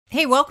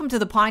Hey, welcome to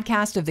the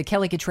podcast of the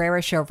Kelly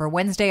Cutrara Show for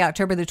Wednesday,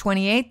 October the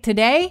 28th.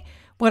 Today,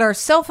 what our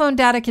cell phone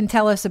data can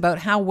tell us about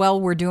how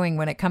well we're doing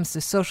when it comes to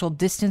social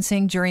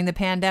distancing during the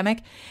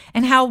pandemic,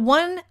 and how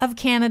one of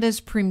Canada's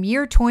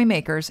premier toy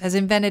makers has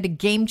invented a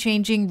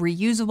game-changing,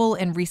 reusable,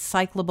 and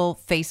recyclable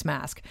face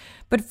mask.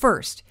 But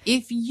first,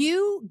 if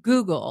you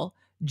Google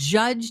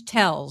Judge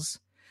Tells,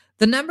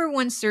 the number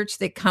one search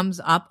that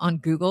comes up on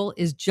Google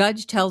is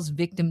Judge Tells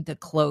victim to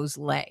close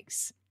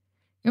legs.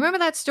 Remember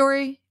that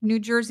story? New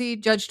Jersey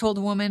judge told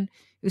a woman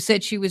who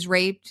said she was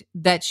raped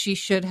that she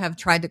should have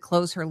tried to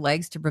close her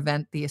legs to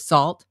prevent the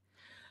assault.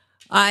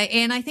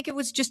 And I think it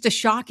was just a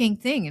shocking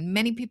thing. And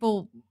many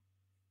people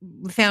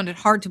found it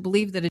hard to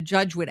believe that a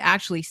judge would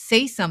actually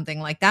say something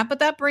like that. But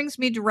that brings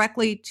me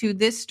directly to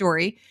this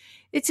story.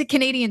 It's a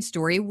Canadian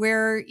story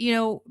where,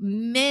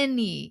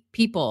 many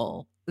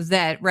people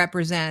that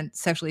represent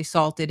sexually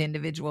assaulted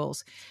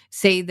individuals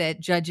say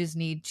that judges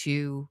need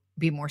to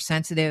be more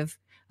sensitive.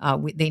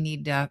 They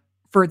need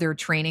further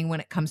training when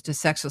it comes to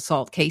sex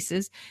assault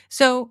cases.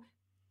 So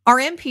our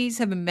MPs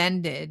have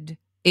amended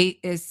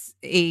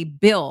a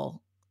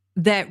bill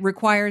that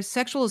requires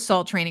sexual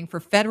assault training for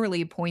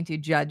federally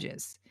appointed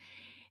judges.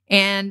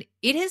 And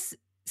it has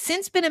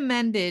since been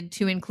amended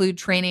to include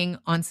training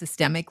on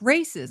systemic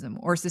racism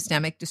or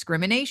systemic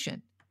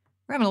discrimination.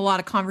 We're having a lot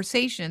of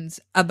conversations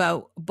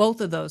about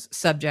both of those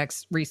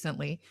subjects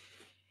recently.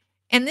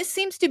 And this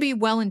seems to be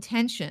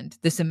well-intentioned,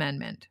 this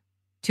amendment,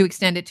 to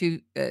extend it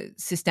to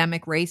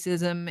systemic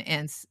racism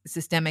and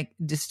systemic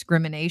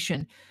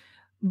discrimination.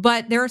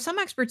 But there are some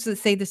experts that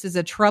say this is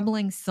a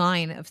troubling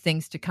sign of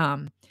things to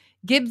come.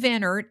 Gib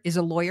Van Aert is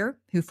a lawyer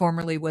who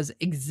formerly was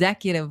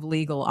executive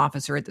legal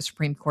officer at the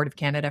Supreme Court of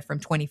Canada from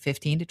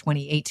 2015 to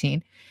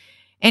 2018.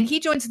 And he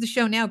joins the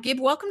show now. Gib,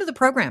 welcome to the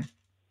program.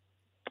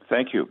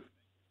 Thank you.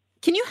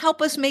 Can you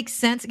help us make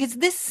sense? Because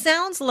this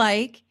sounds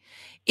like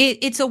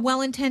it's a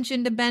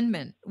well-intentioned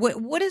amendment.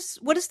 What is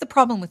the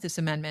problem with this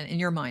amendment in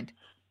your mind?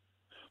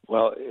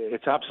 Well,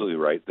 it's absolutely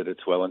right that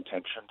it's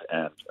well-intentioned,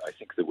 and I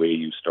think the way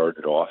you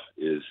started off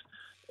is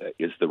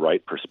the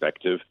right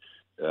perspective.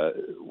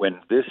 When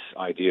this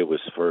idea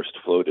was first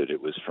floated,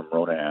 it was from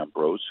Rona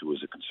Ambrose, who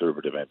was a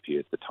Conservative MP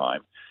at the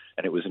time,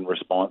 and it was in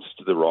response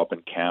to the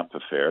Robin Camp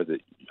affair that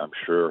I'm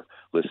sure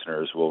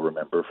listeners will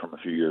remember from a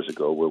few years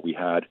ago, where we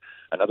had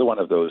another one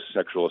of those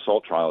sexual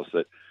assault trials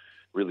that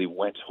really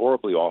went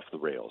horribly off the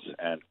rails,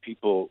 and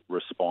people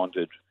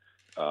responded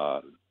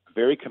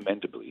very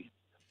commendably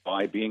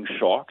by being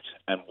shocked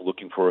and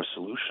looking for a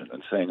solution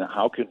and saying,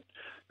 how can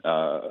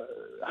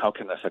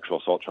a sexual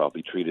assault trial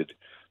be treated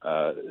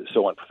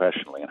so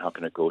unprofessionally, and how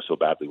can it go so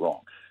badly wrong?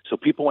 So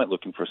people went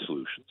looking for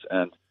solutions,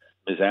 and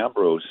Ms.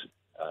 Ambrose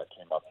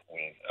came up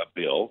with a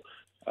bill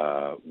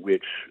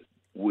which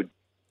would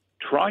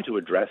try to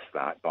address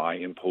that by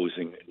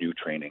imposing new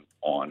training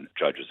on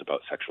judges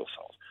about sexual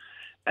assault.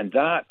 And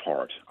that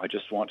part, I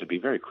just want to be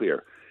very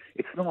clear,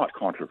 it's not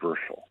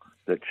controversial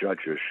that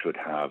judges should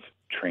have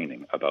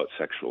training about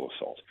sexual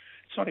assault.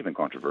 It's not even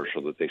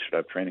controversial that they should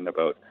have training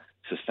about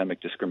systemic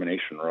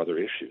discrimination or other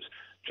issues.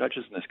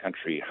 Judges in this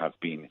country have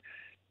been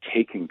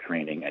taking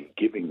training and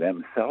giving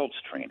themselves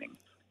training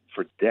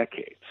for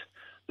decades.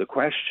 The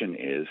question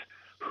is,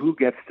 who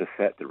gets to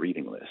set the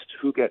reading list?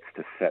 Who gets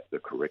to set the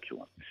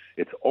curriculum?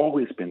 It's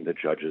always been the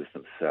judges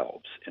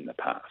themselves in the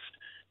past.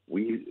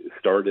 We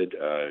started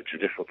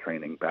judicial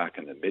training back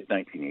in the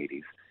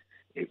mid-1980s.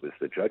 It was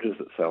the judges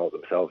themselves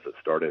that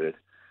started it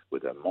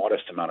with a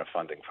modest amount of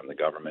funding from the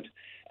government.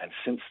 And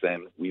since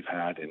then, we've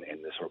had in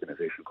this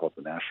organization called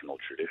the National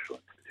Judicial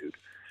Institute,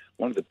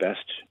 one of the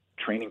best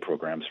training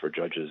programs for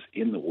judges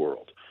in the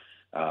world.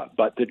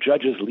 But the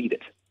judges lead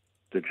it.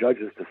 The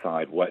judges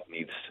decide what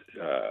needs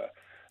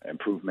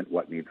improvement,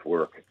 what needs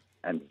work,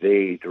 and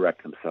they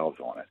direct themselves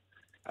on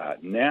it.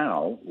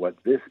 Now, what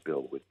this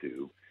bill would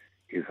do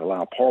is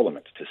allow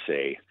Parliament to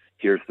say,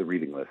 here's the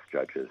reading list,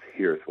 judges,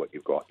 here's what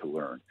you've got to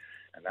learn.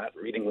 And that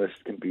reading list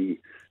can be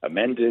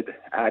amended,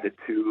 added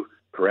to,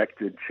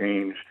 corrected,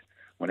 changed,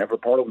 whenever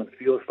Parliament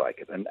feels like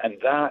it. And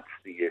that's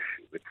the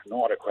issue. It's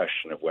not a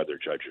question of whether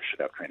judges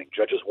should have training.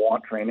 Judges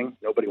want training.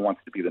 Nobody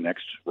wants to be the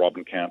next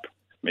Robin Camp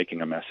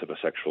making a mess of a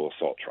sexual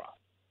assault trial.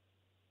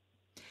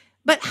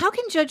 But how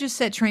can judges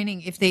set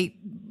training if they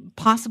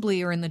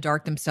possibly are in the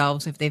dark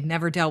themselves, if they've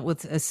never dealt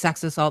with a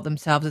sex assault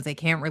themselves, if they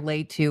can't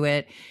relate to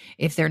it,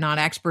 if they're not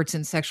experts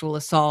in sexual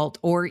assault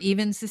or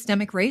even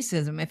systemic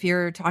racism, if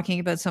you're talking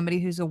about somebody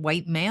who's a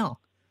white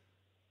male?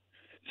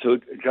 So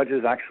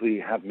judges actually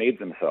have made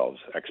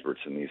themselves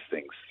experts in these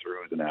things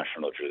through the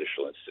National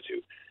Judicial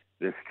Institute.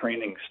 This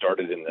training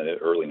started in the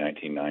early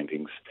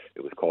 1990s.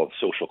 It was called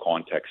social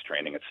context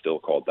training. It's still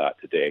called that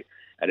today.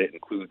 And it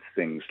includes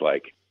things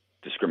like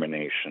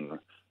discrimination,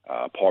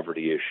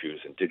 poverty issues,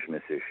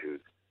 Indigenous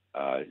issues,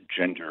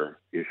 gender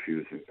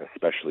issues,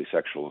 especially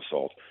sexual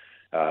assault.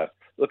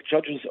 Look,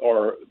 judges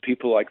are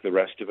people like the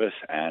rest of us,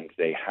 and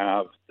they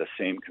have the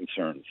same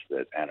concerns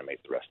that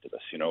animate the rest of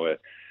us.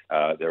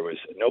 There was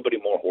nobody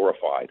more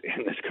horrified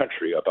in this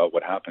country about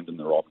what happened in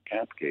the Robin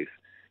Camp case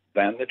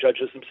than the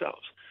judges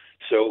themselves.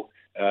 So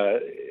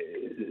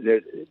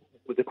the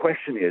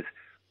question is,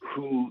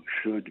 who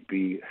should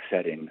be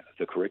setting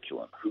the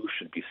curriculum? Who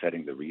should be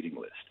setting the reading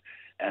list?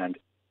 And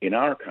in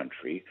our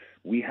country,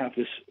 we have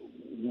this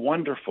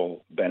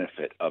wonderful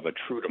benefit of a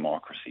true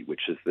democracy,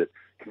 which is that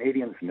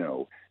Canadians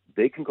know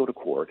they can go to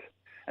court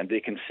and they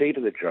can say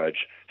to the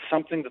judge,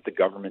 something that the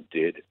government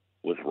did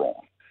was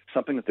wrong.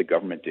 Something that the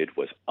government did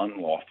was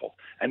unlawful.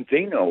 And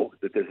they know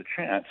that there's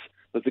a chance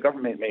that the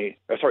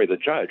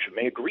judge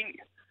may agree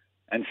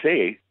and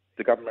say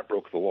the government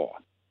broke the law.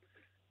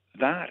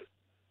 That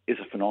is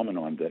a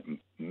phenomenon that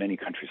many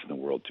countries in the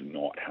world do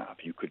not have.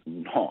 You could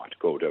not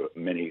go to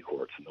many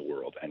courts in the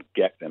world and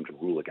get them to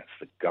rule against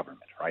the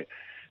government, right?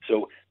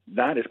 So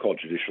that is called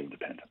judicial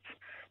independence,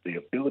 the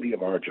ability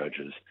of our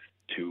judges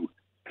to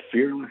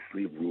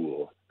fearlessly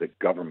rule that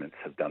governments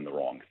have done the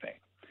wrong thing.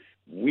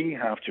 We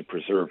have to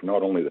preserve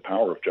not only the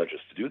power of judges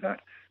to do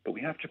that, but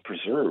we have to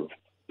preserve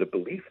the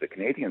belief that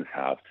Canadians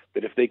have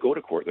that if they go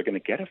to court, they're going to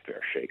get a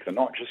fair shake. They're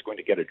not just going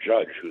to get a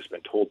judge who's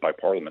been told by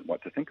Parliament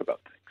what to think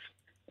about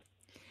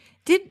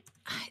things.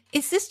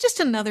 Is this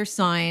just another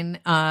sign,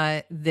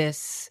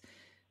 this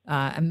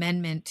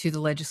amendment to the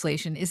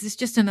legislation, is this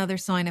just another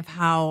sign of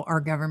how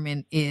our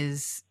government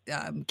is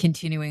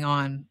continuing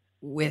on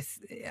with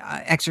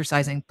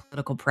exercising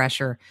political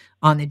pressure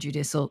on the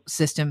judicial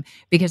system?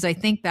 Because I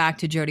think back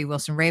to Jody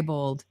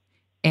Wilson-Raybould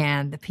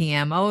and the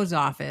PMO's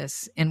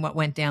office and what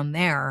went down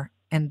there,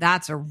 and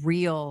that's a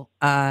real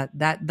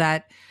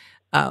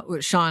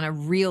Sean, a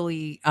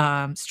really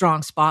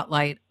strong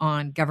spotlight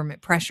on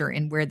government pressure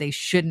and where they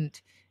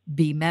shouldn't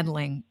be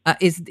meddling.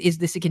 Is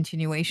this a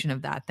continuation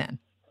of that then?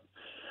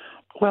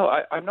 Well,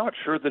 I'm not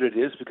sure that it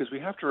is, because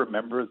we have to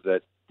remember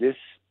that this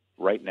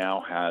right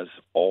now has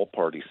all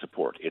party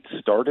support. It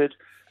started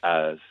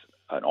as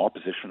an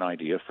opposition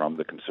idea from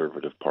the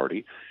Conservative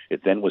Party.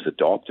 It then was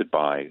adopted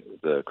by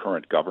the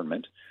current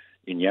government.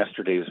 In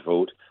yesterday's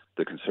vote,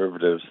 the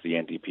Conservatives, the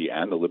NDP,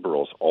 and the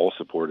Liberals all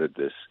supported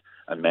this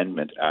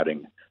amendment,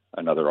 adding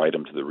another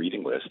item to the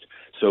reading list.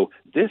 So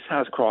this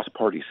has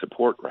cross-party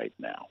support right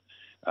now.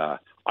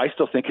 I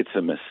still think it's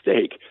a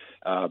mistake,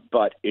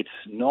 but it's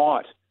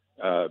not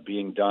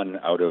being done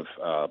out of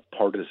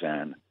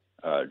partisan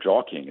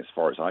jockeying, as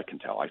far as I can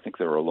tell. I think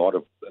there are a lot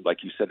of,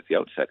 like you said at the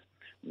outset,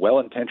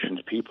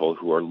 well-intentioned people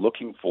who are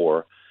looking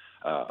for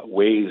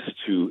ways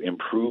to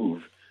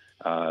improve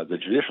the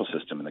judicial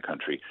system in the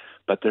country,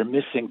 but they're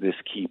missing this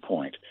key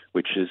point,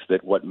 which is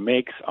that what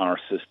makes our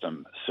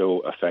system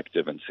so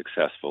effective and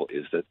successful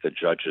is that the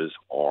judges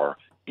are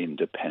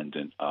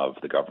independent of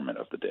the government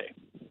of the day.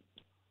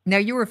 Now,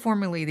 you were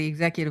formerly the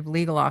executive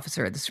legal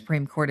officer at the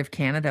Supreme Court of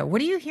Canada.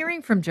 What are you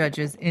hearing from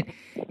judges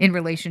in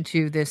relation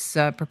to this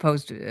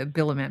proposed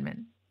bill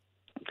amendment?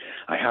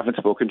 I haven't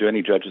spoken to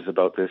any judges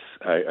about this.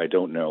 I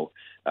don't know.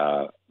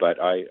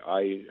 But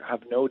I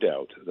have no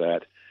doubt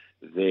that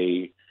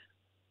they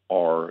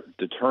are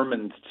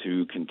determined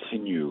to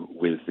continue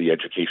with the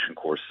education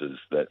courses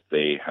that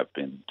they have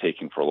been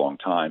taking for a long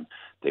time.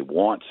 They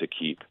want to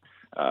keep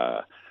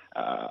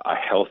a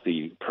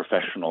healthy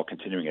professional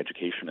continuing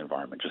education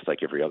environment, just like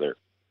every other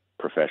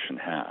profession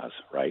has,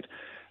 right?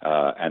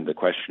 And the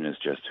question is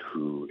just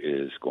who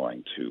is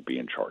going to be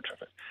in charge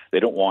of it. They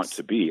don't want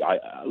to be.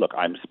 Look,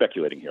 I'm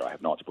speculating here. I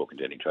have not spoken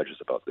to any judges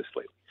about this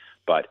lately,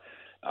 but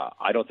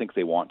I don't think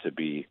they want to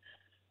be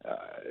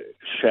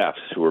chefs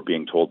who are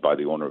being told by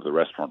the owner of the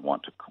restaurant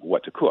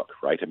what to cook,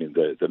 right? I mean,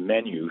 the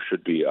menu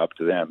should be up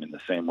to them in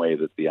the same way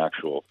that the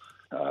actual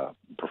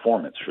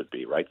performance should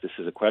be, right? This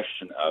is a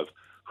question of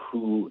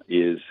who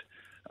is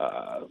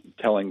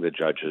telling the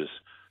judges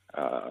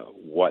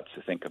what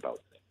to think about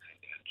things.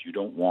 You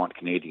don't want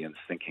Canadians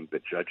thinking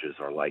that judges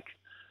are like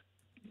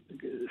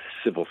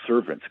civil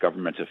servants,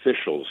 government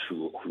officials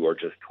who are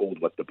just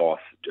told what the boss,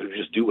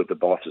 just do what the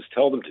bosses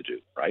tell them to do,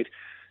 right?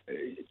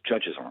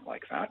 Judges aren't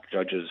like that.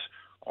 Judges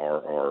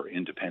are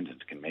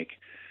independent, can make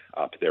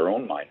up their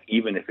own mind,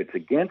 even if it's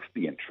against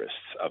the interests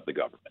of the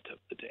government of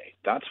the day.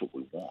 That's what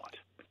we want.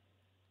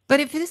 But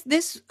if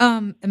this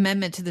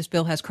amendment to this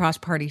bill has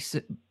cross-party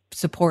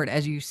support,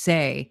 as you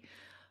say,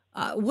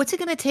 what's it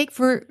going to take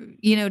for,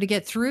 to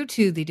get through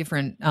to the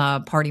different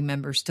party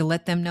members to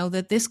let them know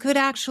that this could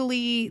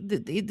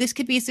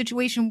be a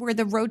situation where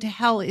the road to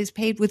hell is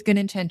paved with good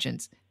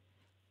intentions?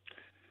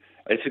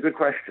 It's a good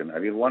question. I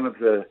mean, one of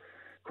the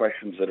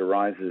questions that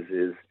arises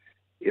is,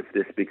 if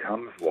this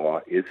becomes law,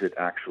 is it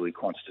actually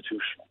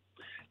constitutional?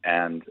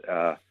 And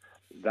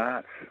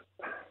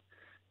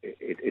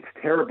it's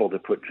terrible to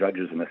put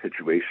judges in a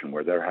situation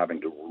where they're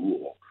having to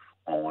rule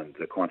on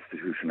the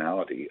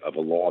constitutionality of a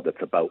law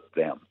that's about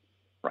them,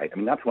 right? I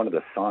mean, that's one of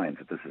the signs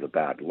that this is a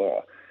bad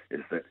law,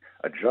 is that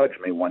a judge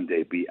may one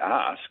day be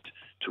asked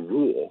to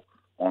rule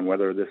on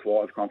whether this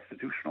law is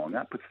constitutional, and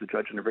that puts the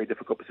judge in a very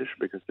difficult position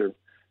because they're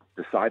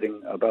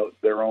deciding about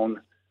their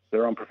own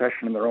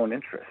profession and their own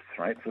interests,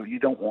 right? So you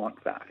don't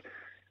want that.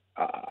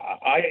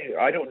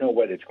 I don't know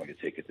what it's going to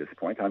take at this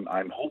point.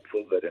 I'm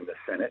hopeful that in the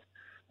Senate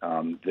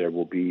there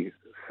will be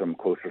some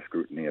closer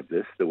scrutiny of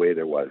this, the way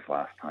there was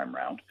last time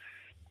round.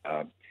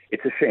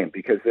 it's a shame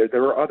because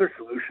there are other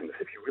solutions.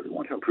 If you really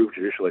want to improve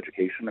judicial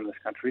education in this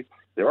country,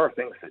 there are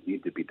things that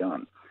need to be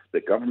done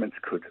that governments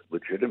could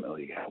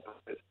legitimately help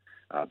with.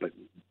 But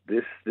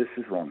this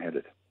is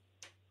wrongheaded.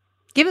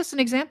 Give us an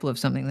example of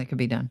something that could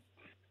be done.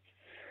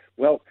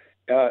 Well,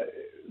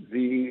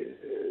 the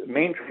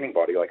main training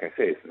body, like I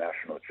say, is the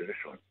National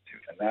Judicial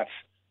Institute, and that's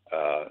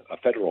a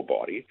federal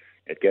body.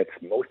 It gets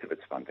most of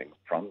its funding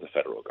from the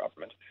federal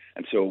government,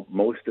 and so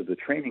most of the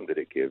training that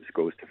it gives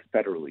goes to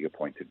federally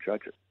appointed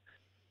judges.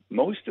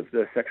 Most of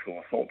the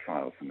sexual assault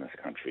trials in this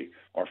country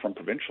are from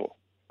provincial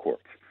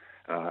courts,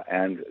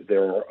 and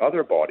there are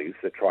other bodies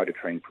that try to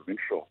train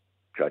provincial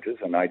judges,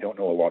 and I don't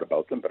know a lot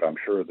about them, but I'm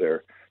sure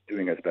they're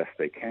doing as best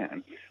they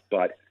can.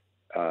 But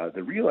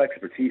the real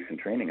expertise in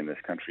training in this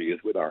country is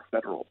with our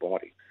federal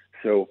body.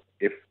 So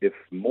if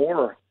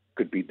more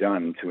could be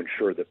done to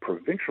ensure that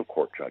provincial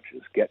court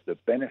judges get the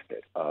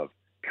benefit of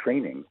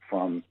training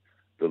from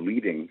the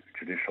leading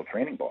judicial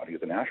training body,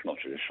 the National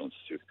Judicial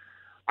Institute,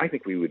 I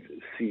think we would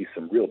see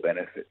some real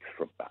benefits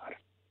from that.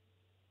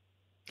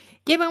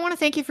 Gabe, I want to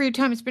thank you for your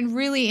time. It's been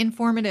really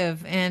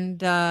informative,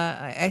 and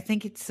I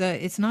think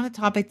it's not a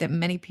topic that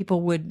many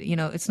people would,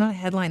 it's not a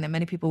headline that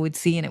many people would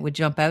see and it would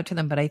jump out to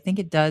them, but I think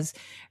it does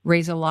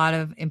raise a lot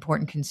of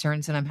important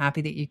concerns, and I'm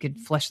happy that you could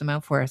flesh them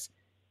out for us.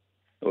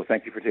 Well,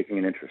 thank you for taking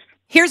an interest.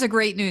 Here's a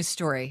great news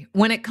story.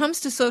 When it comes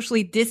to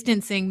socially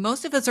distancing,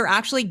 most of us are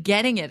actually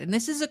getting it. And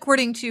this is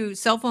according to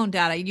cell phone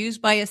data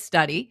used by a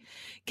study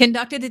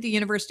conducted at the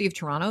University of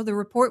Toronto. The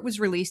report was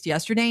released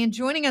yesterday. And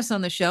joining us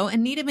on the show,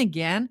 Anita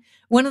McGann,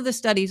 one of the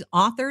study's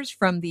authors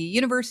from the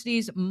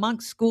university's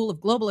Munk School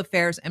of Global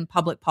Affairs and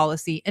Public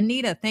Policy.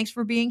 Anita, thanks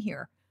for being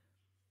here.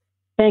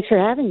 Thanks for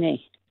having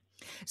me.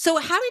 So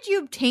how did you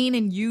obtain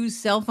and use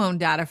cell phone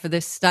data for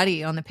this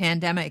study on the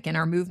pandemic and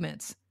our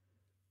movements?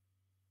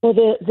 Well,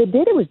 the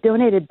data was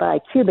donated by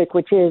Cubic,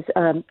 which is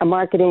a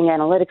marketing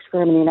analytics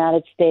firm in the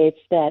United States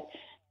that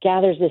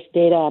gathers this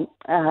data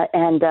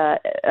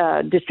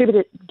and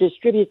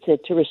distributes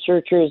it to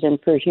researchers and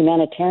for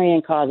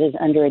humanitarian causes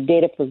under a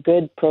Data for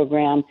Good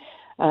program.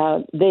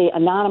 They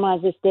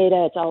anonymize this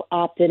data. It's all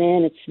opted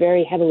in. It's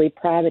very heavily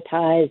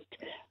privatized.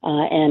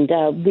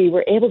 And we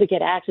were able to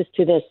get access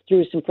to this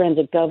through some friends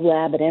at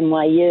GovLab at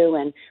NYU,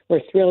 and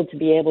we're thrilled to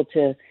be able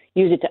to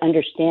use it to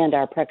understand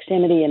our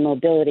proximity and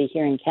mobility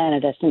here in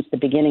Canada since the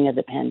beginning of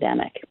the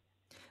pandemic.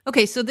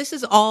 Okay, so this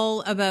is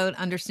all about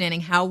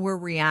understanding how we're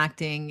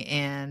reacting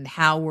and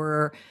how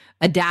we're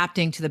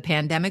adapting to the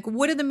pandemic.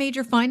 What are the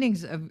major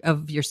findings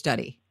of your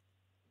study?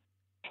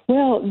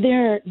 Well,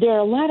 there are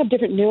a lot of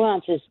different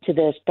nuances to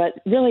this, but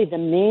really the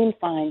main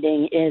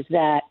finding is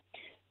that,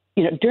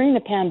 during the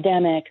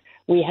pandemic,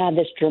 we had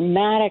this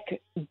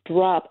dramatic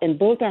drop in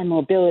both our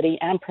mobility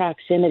and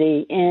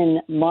proximity in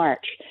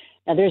March.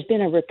 Now, there's been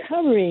a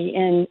recovery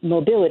in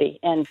mobility,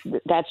 and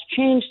that's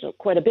changed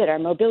quite a bit. Our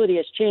mobility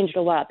has changed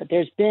a lot, but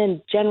there's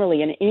been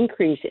generally an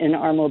increase in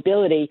our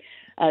mobility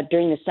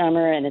during the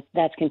summer, and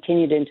that's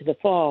continued into the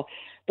fall.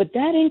 But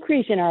that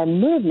increase in our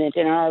movement,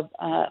 in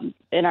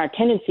our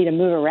tendency to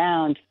move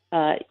around,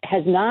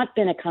 has not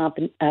been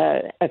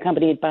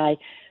accompanied by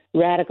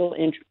radical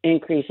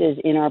increases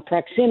in our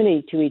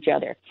proximity to each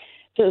other.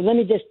 So let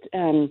me just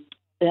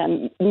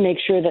make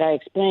sure that I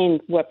explain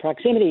what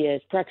proximity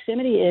is.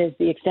 Proximity is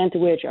the extent to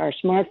which our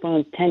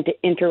smartphones tend to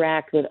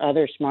interact with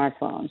other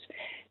smartphones.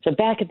 So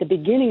back at the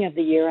beginning of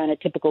the year on a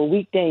typical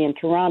weekday in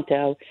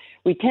Toronto,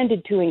 we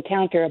tended to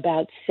encounter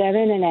about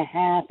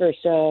 7.5 or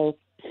so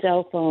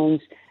cell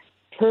phones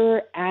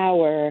per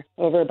hour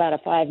over about a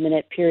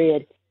 5-minute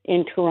period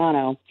in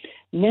Toronto.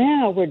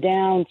 Now we're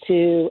down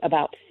to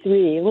about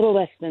 3, a little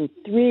less than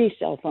 3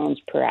 cell phones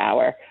per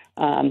hour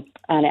on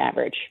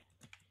average.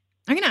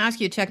 I'm going to ask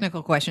you a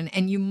technical question,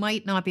 and you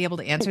might not be able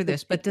to answer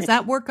this, but does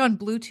that work on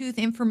Bluetooth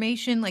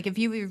information? Like if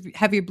you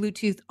have your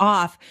Bluetooth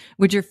off,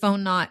 would your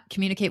phone not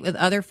communicate with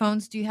other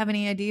phones? Do you have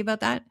any idea about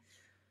that?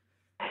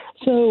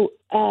 So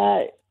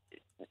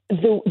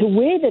the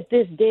way that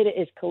this data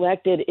is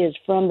collected is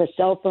from the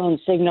cell phone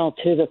signal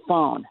to the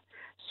phone.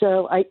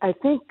 So I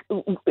think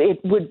it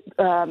would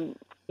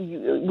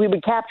we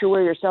would capture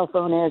where your cell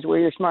phone is, where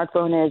your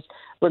smartphone is,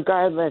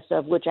 regardless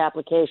of which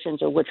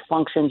applications or which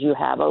functions you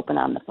have open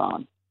on the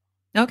phone.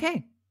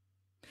 Okay.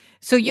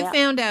 So you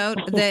found out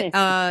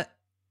that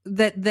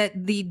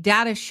that the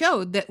data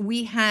showed that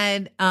we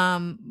had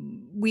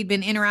we'd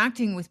been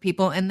interacting with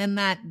people, and then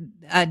that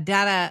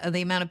data,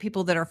 the amount of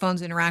people that our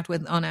phones interact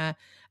with on a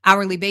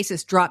hourly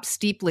basis, dropped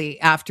steeply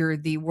after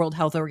the World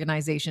Health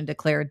Organization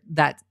declared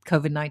that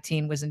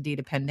COVID-19 was indeed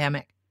a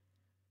pandemic.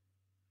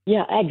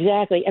 Yeah,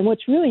 exactly. And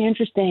what's really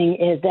interesting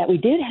is that we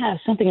did have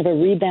something of a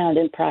rebound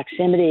in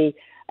proximity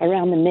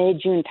around the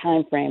May-June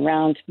timeframe,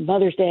 around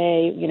Mother's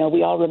Day.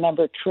 We all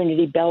remember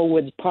Trinity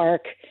Bellwoods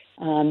Park.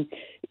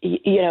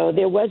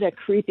 There was a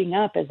creeping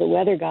up as the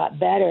weather got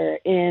better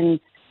in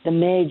the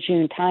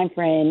May-June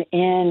timeframe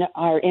in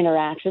our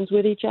interactions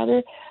with each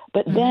other.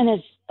 But then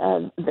as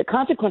the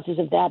consequences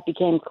of that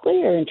became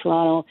clear in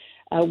Toronto,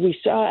 we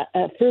saw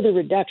a further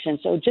reduction.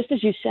 So just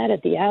as you said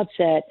at the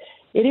outset,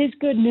 it is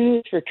good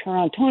news for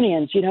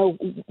Torontonians. You know,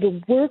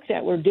 the work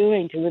that we're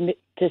doing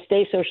to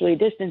stay socially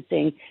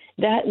distancing,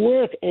 that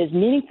work is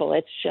meaningful.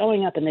 It's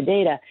showing up in the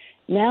data.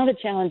 Now the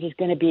challenge is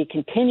going to be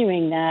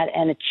continuing that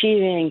and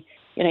achieving,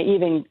 you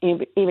know,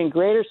 even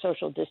greater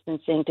social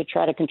distancing to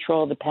try to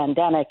control the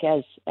pandemic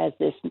as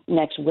this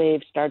next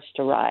wave starts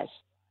to rise.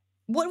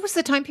 What was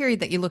the time period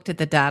that you looked at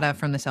the data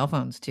from the cell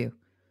phones to?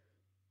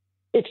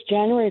 It's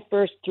January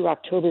 1st through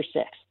October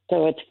 6th.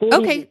 So it's 40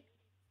 Okay. weeks.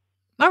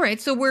 All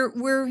right. So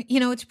we're, you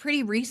know, it's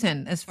pretty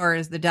recent as far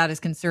as the data is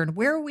concerned.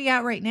 Where are we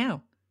at right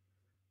now?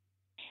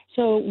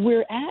 So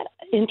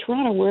in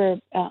Toronto, we're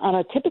on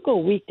a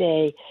typical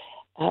weekday,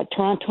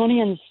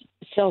 Torontonians'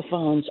 cell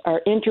phones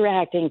are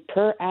interacting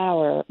per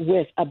hour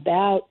with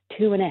about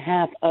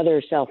 2.5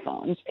 other cell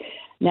phones.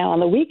 Now, on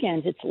the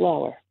weekends, it's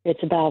lower.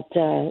 It's about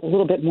a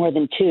little bit more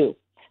than 2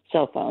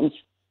 cell phones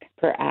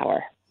per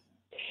hour.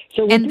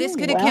 So and this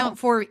could account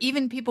for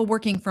even people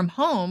working from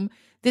home.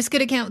 This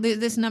could account,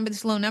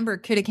 this low number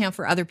could account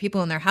for other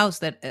people in their house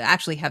that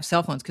actually have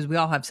cell phones, because we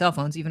all have cell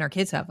phones, even our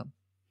kids have them.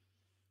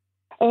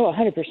 Oh,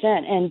 100%.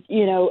 And,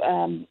 you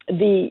know,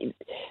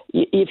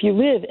 if you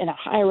live in a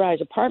high-rise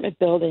apartment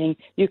building,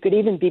 you could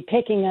even be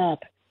picking up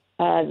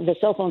the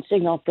cell phone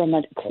signal from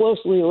a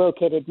closely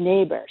located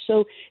neighbor.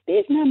 So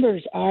these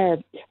numbers are,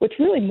 what's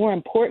really more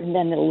important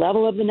than the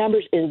level of the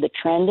numbers is the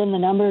trend in the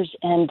numbers.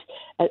 And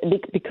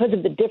because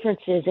of the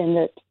differences in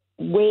the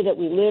way that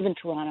we live in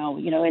Toronto,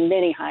 you know, in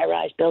many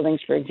high-rise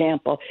buildings, for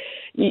example,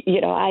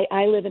 you know,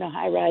 I live in a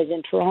high-rise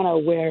in Toronto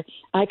where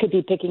I could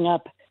be picking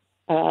up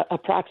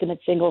approximate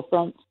signal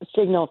from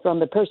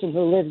the person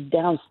who lives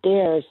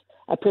downstairs,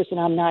 a person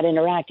I'm not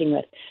interacting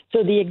with.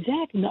 So the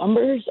exact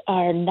numbers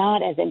are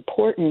not as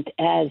important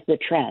as the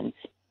trends.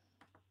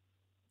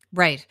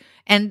 Right.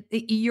 And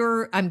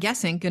you're, I'm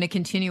guessing, going to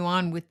continue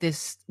on with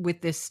this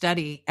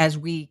study as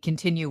we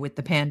continue with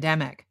the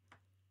pandemic.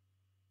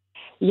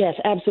 Yes,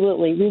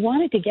 absolutely. We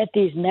wanted to get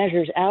these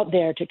measures out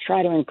there to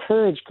try to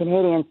encourage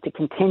Canadians to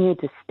continue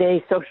to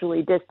stay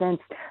socially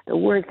distanced. The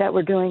work that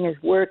we're doing is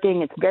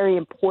working. It's very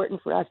important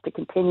for us to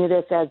continue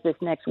this as this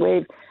next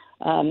wave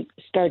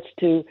starts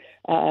to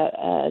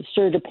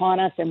surge upon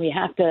us, and we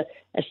have to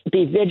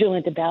be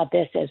vigilant about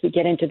this as we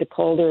get into the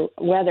colder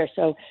weather.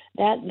 So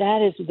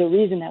that is the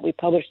reason that we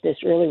published this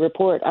early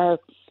report. Our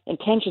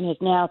intention is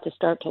now to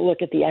start to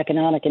look at the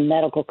economic and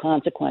medical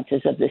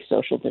consequences of this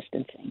social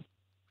distancing.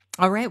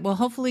 All right. Well,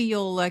 hopefully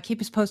you'll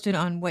keep us posted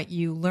on what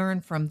you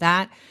learn from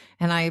that.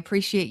 And I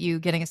appreciate you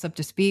getting us up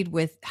to speed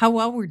with how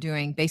well we're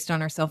doing based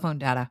on our cell phone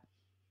data.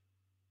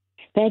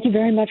 Thank you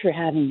very much for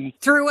having me.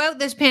 Throughout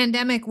this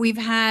pandemic, we've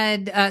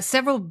had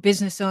several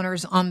business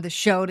owners on the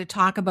show to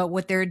talk about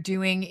what they're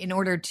doing in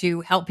order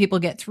to help people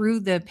get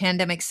through the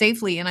pandemic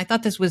safely. And I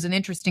thought this was an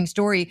interesting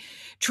story.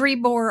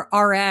 Trebor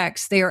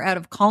RX, they are out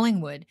of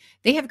Collingwood.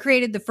 They have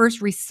created the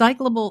first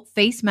recyclable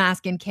face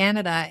mask in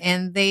Canada,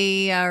 and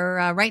they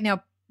are right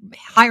now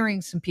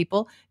hiring some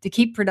people to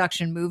keep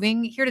production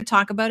moving. Here to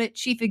talk about it,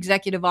 Chief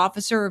Executive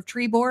Officer of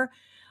Trebor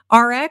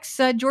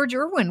RX, George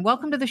Irwin.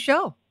 Welcome to the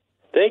show.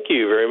 Thank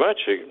you very much.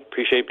 I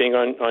appreciate being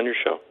on your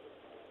show.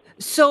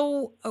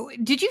 So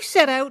did you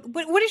set out,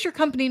 what does your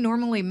company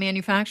normally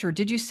manufacture?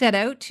 Did you set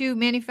out to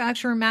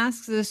manufacture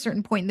masks at a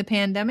certain point in the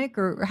pandemic,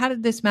 or how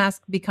did this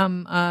mask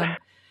become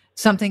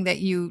something that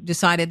you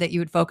decided that you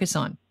would focus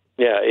on?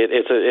 Yeah,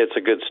 it's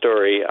a good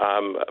story.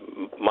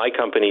 My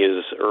company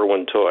is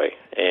Irwin Toy,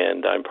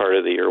 and I'm part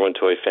of the Irwin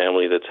Toy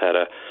family that's had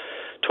a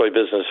toy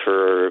business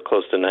for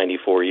close to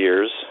 94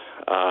 years.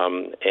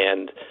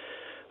 And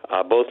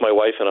both my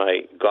wife and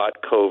I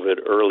got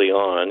COVID early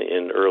on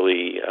in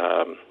early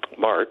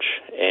March,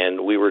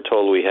 and we were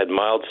told we had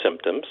mild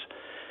symptoms.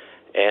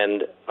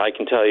 And I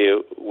can tell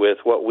you, with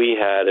what we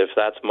had, if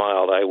that's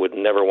mild, I would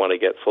never want to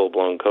get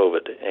full-blown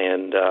COVID.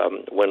 And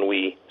when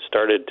we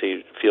started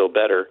to feel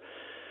better,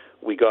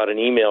 we got an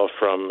email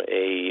from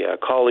a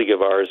colleague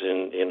of ours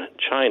in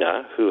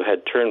China who had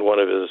turned one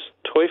of his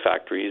toy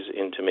factories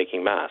into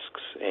making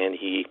masks. And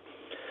he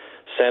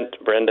sent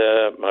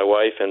Brenda, my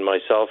wife, and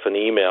myself an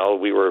email.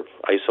 We were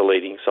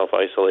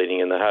self-isolating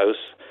in the house.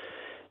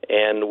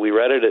 And we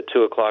read it at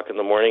 2 o'clock in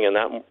the morning. And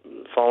that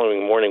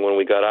following morning when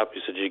we got up,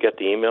 he said, "Did you get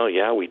the email?"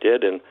 "Yeah, we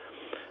did." And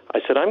I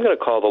said, "I'm going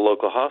to call the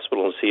local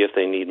hospital and see if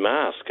they need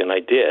masks." And I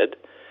did.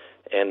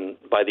 And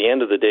by the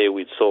end of the day,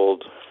 we'd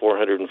sold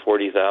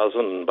 440,000,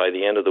 and by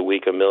the end of the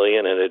week, 1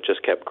 million, and it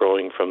just kept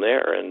growing from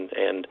there.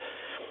 And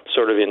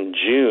sort of in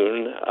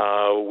June,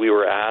 we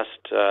were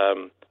asked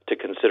to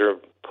consider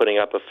putting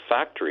up a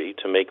factory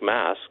to make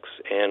masks,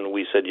 and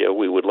we said, yeah,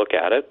 we would look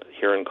at it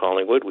here in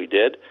Collingwood. We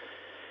did.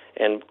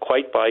 And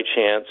quite by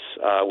chance,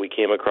 we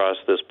came across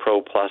this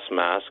Pro Plus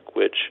mask,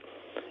 which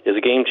is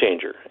a game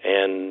changer.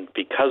 And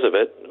because of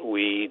it,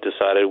 we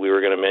decided we were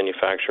going to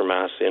manufacture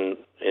masks in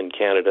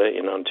Canada,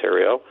 in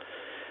Ontario,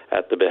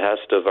 at the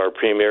behest of our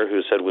Premier,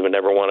 who said we would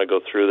never want to go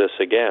through this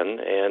again.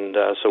 And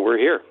so we're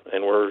here,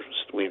 and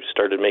we've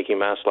started making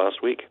masks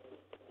last week.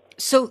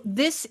 So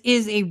this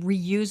is a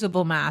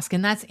reusable mask,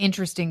 and that's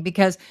interesting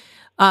because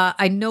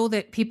I know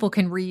that people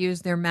can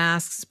reuse their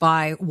masks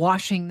by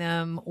washing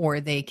them,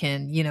 or they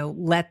can,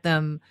 let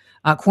them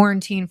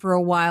quarantine for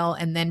a while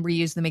and then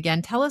reuse them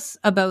again. Tell us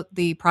about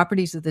the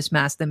properties of this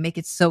mask that make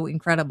it so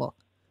incredible.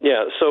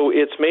 Yeah, so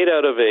it's made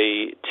out of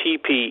a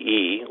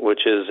TPE,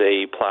 which is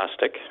a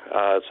plastic.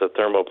 It's a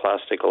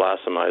thermoplastic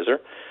elastomizer,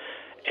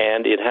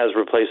 and it has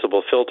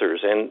replaceable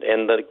filters. And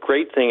the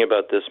great thing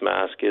about this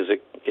mask is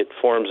it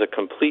forms a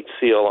complete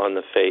seal on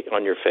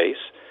on your face.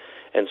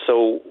 And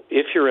so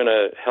if you're in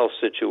a health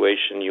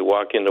situation, you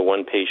walk into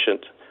one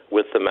patient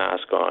with the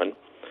mask on,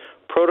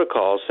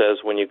 protocol says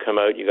when you come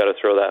out, you got to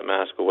throw that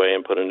mask away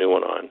and put a new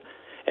one on.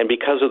 And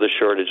because of the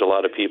shortage, a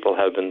lot of people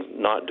have been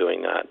not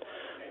doing that.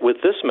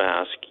 With this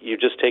mask, you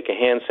just take a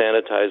hand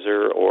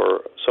sanitizer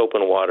or soap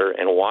and water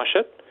and wash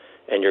it,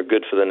 and you're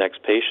good for the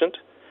next patient.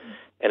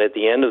 And at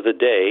the end of the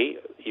day,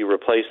 you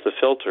replace the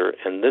filter,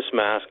 and this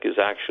mask is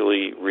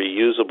actually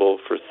reusable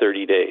for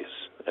 30 days.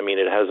 I mean,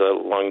 it has a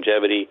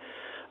longevity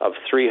of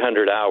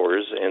 300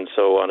 hours, and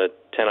so on a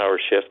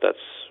 10-hour shift,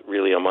 that's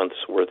really a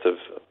month's worth of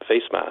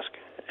face mask.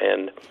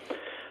 And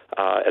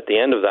at the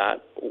end of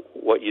that,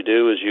 what you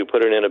do is you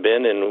put it in a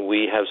bin, and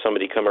we have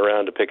somebody come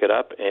around to pick it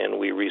up, and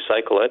we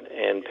recycle it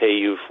and pay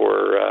you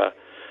for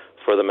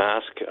the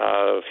mask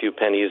a few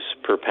pennies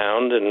per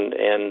pound,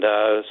 and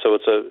so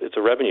it's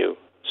a revenue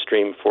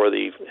stream for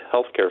the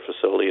healthcare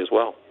facility as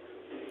well.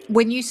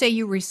 When you say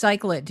you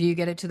recycle it, do you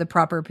get it to the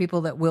proper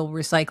people that will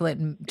recycle it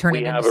and turn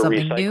it into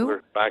something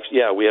new?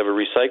 Yeah, we have a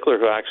recycler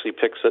who actually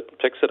picks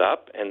it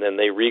up, and then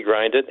they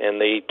regrind it,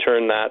 and they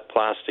turn that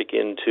plastic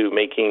into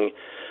making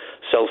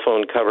cell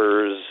phone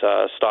covers,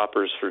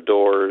 stoppers for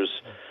doors,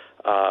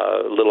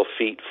 little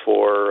feet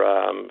for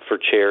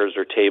chairs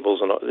or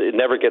tables, and it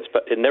never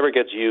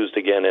gets used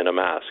again in a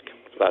mask.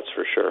 That's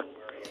for sure.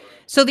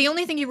 So the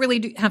only thing you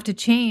really have to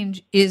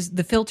change is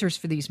the filters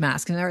for these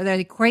masks, and are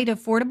they quite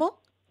affordable?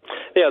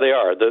 Yeah, they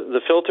are. The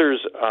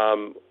filters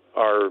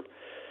are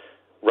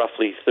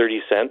roughly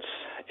 30 cents,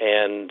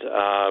 and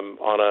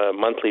on a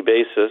monthly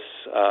basis,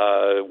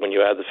 when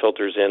you add the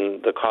filters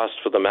in, the cost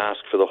for the mask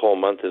for the whole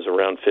month is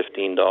around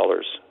 $15,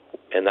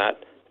 and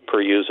that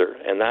per user.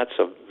 And that's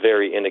a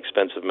very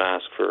inexpensive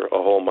mask for a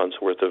whole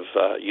month's worth of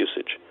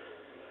usage.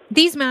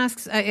 These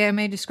masks, am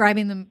I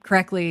describing them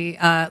correctly,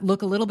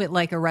 look a little bit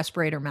like a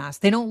respirator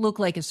mask. They don't look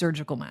like a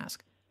surgical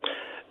mask.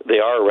 They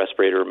are a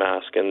respirator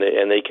mask, and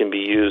they can be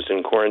used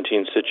in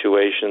quarantine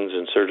situations,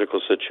 in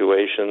surgical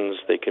situations.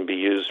 They can be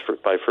used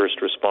by first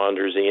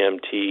responders,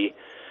 EMT.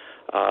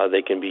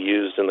 They can be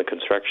used in the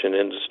construction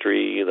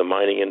industry, the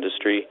mining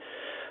industry.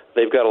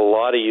 They've got a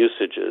lot of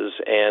usages,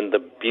 and the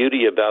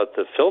beauty about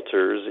the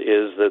filters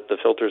is that the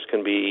filters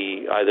can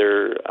be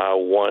either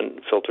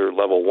filter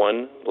level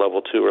 1,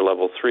 level 2, or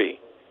level 3,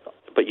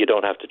 but you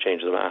don't have to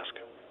change the mask.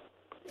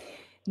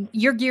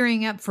 You're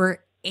gearing up for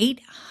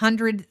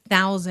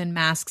 800,000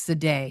 masks a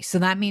day. So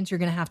that means you're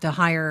going to have to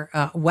hire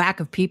a whack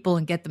of people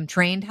and get them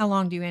trained. How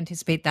long do you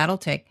anticipate that'll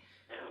take?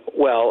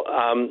 Well,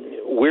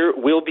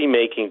 we'll be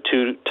making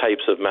two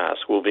types of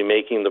masks. We'll be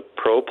making the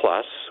Pro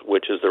Plus,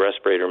 which is the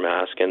respirator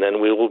mask, and then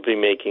we will be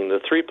making the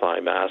 3-ply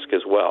mask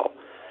as well.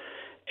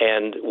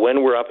 And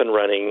when we're up and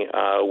running,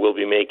 we'll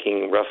be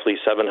making roughly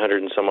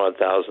 700 and some odd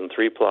thousand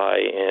 3-ply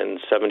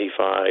and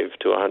 75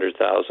 to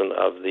 100,000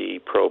 of the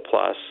Pro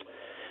Plus.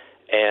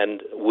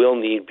 And we'll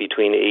need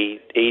between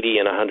 80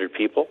 and 100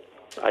 people,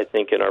 I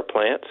think, in our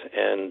plant.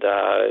 And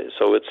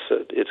so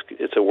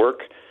it's a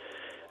work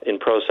in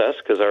process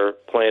because our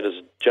plant is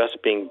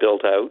just being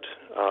built out.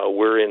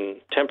 We're in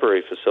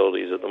temporary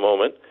facilities at the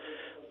moment,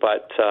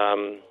 but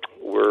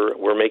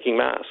we're making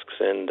masks,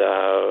 and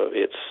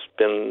it's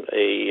been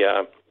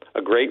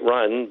a great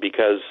run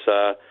because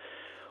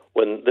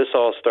when this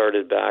all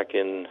started back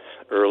in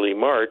early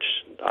March,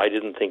 I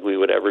didn't think we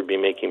would ever be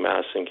making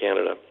masks in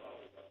Canada.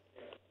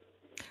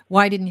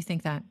 Why didn't you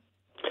think that?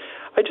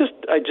 I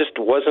just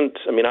wasn't.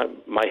 I mean,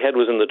 my head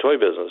was in the toy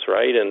business,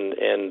 right?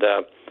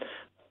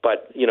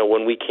 But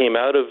when we came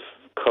out of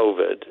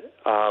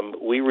COVID,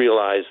 we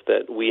realized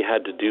that we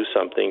had to do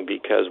something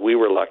because we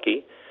were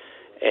lucky,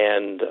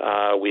 and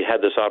we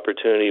had this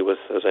opportunity with,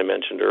 as I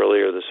mentioned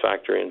earlier, this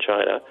factory in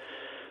China.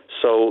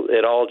 So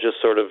it all just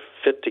sort of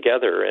fit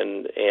together,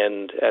 and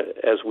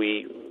as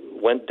we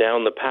went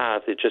down the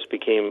path, it just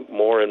became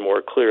more and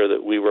more clear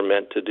that we were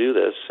meant to do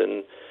this,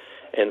 and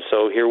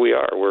so here we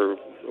are.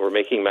 We're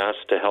making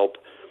masks to help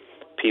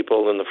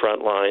people in the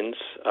front lines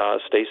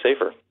stay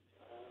safer.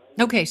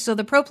 Okay, so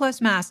the Pro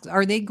Plus masks,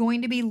 are they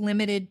going to be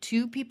limited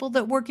to people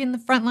that work in the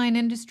frontline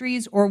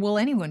industries, or will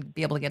anyone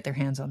be able to get their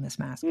hands on this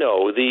mask?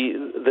 No,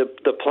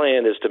 the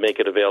plan is to make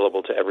it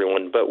available to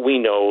everyone, but we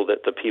know that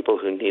the people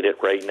who need it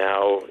right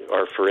now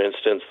are, for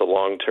instance, the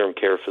long-term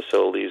care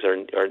facilities are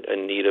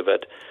in need of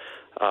it.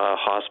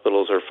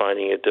 Hospitals are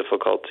finding it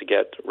difficult to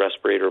get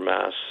respirator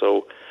masks.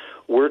 So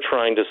we're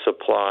trying to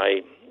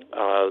supply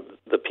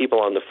the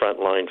people on the front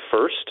line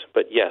first,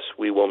 but yes,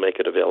 we will make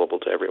it available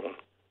to everyone.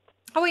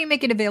 How will you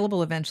make it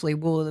available eventually?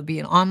 Will it be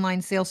an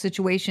online sales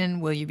situation?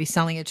 Will you be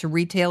selling it to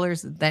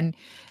retailers that then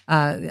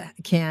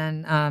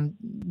can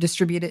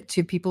distribute it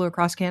to people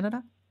across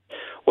Canada?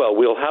 Well,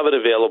 we'll have it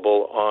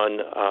available on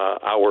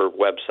our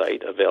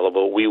website.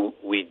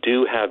 We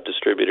do have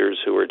distributors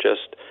who are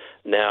just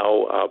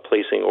now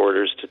placing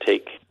orders to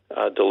take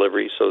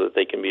delivery so that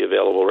they can be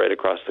available right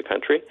across the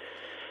country.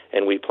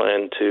 And we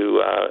plan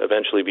to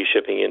eventually be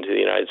shipping into the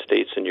United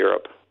States and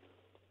Europe.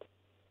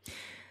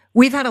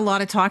 We've had a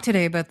lot of talk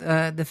today about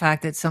the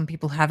fact that some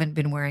people haven't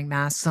been wearing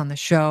masks on the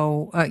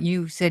show.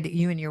 You said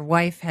you and your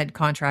wife had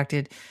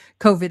contracted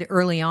COVID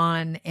early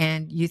on,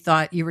 and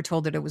you were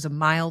told that it was a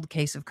mild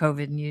case of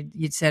COVID. And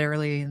you'd said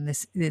earlier in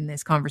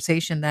this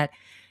conversation that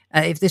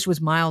if this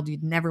was mild,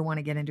 you'd never want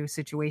to get into a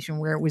situation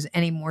where it was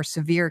any more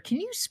severe.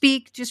 Can you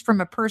speak just from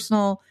a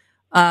personal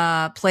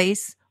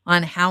place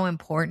on how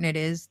important it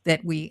is that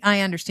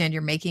I understand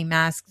you're making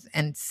masks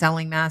and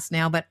selling masks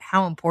now, but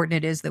how important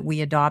it is that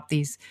we adopt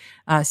these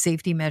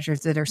safety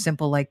measures that are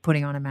simple, like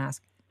putting on a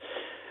mask?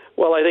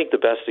 Well, I think the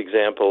best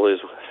example is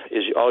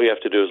all you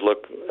have to do is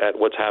look at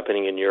what's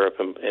happening in Europe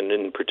and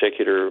in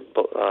particular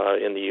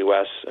in the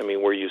U.S. I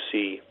mean, where you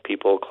see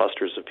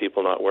clusters of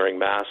people not wearing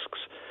masks.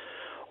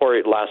 Or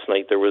last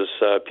night there was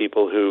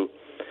people who,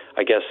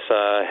 I guess,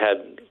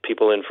 had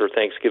people in for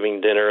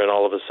Thanksgiving dinner, and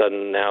all of a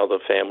sudden now the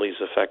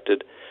family's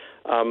affected.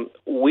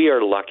 We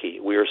are lucky.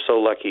 We are so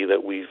lucky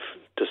that we've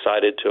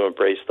decided to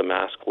embrace the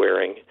mask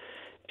wearing,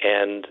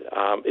 and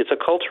it's a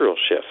cultural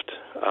shift.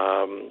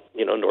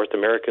 North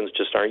Americans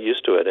just aren't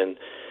used to it,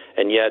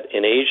 and yet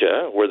in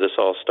Asia, where this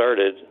all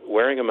started,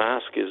 wearing a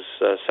mask is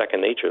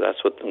second nature. That's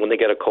when they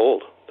get a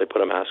cold, they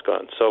put a mask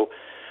on. So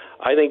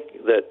I think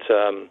that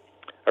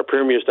our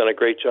premier's done a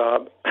great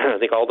job. I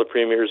think all the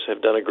premiers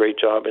have done a great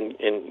job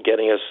in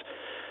getting us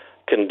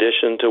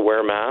conditioned to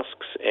wear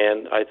masks,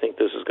 and I think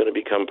this is going to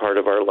become part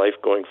of our life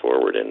going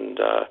forward. And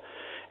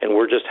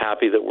we're just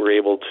happy that we're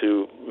able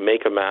to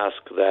make a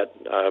mask that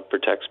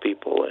protects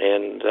people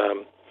and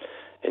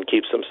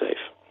keeps them safe.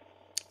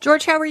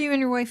 George, how are you and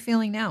your wife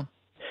feeling now?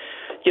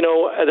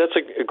 That's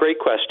a great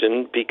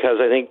question, because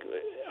I think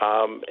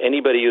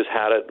anybody who's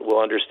had it will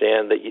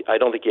understand that I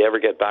don't think you ever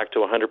get back to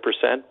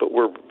 100%, but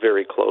we're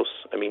very close.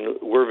 I mean,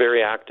 we're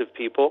very active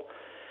people,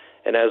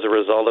 and as a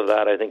result of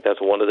that, I think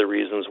that's one of the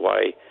reasons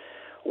why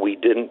we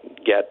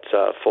didn't get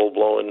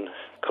full-blown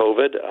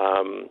COVID.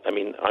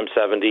 I'm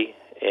 70,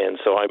 and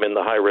so I'm in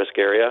the high-risk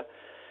area,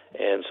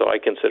 and so I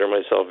consider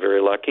myself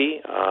very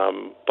lucky.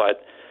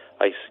 But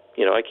I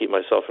keep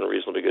myself in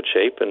reasonably good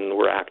shape, and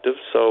we're active,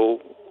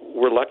 so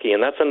we're lucky.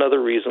 And that's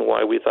another reason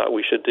why we thought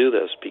we should do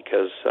this,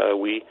 because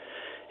we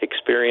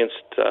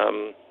experienced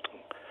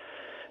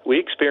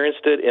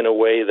it in a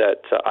way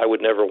that I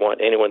would never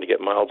want anyone to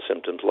get mild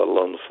symptoms, let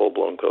alone the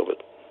full-blown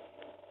COVID.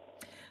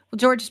 Well,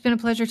 George, it's been a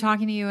pleasure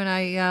talking to you, and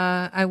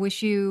I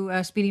wish you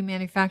speedy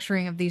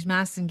manufacturing of these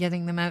masks and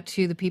getting them out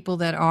to the people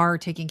that are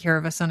taking care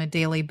of us on a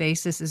daily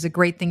basis is a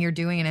great thing you're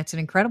doing, and it's an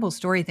incredible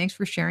story. Thanks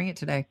for sharing it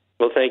today.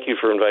 Well, thank you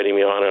for inviting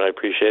me on, and I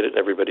appreciate it.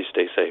 Everybody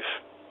stay safe.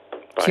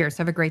 Bye. Cheers.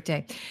 Have a great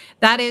day.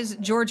 That is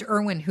George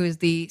Irwin, who is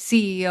the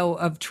CEO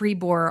of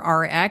Trebor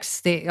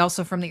RX,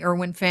 also from the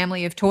Irwin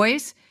family of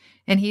toys,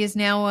 and he is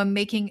now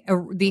making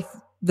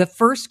the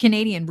first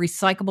Canadian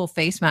recyclable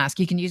face mask.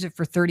 You can use it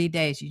for 30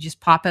 days. You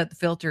just pop out the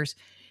filters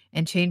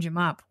and change them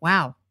up.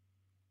 Wow.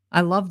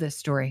 I love this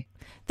story.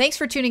 Thanks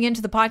for tuning in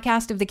to the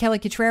podcast of The Kelly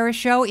Cutrara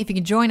Show. If you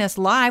can join us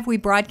live, we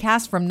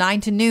broadcast from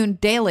 9 to noon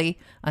daily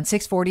on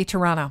 640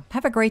 Toronto.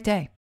 Have a great day.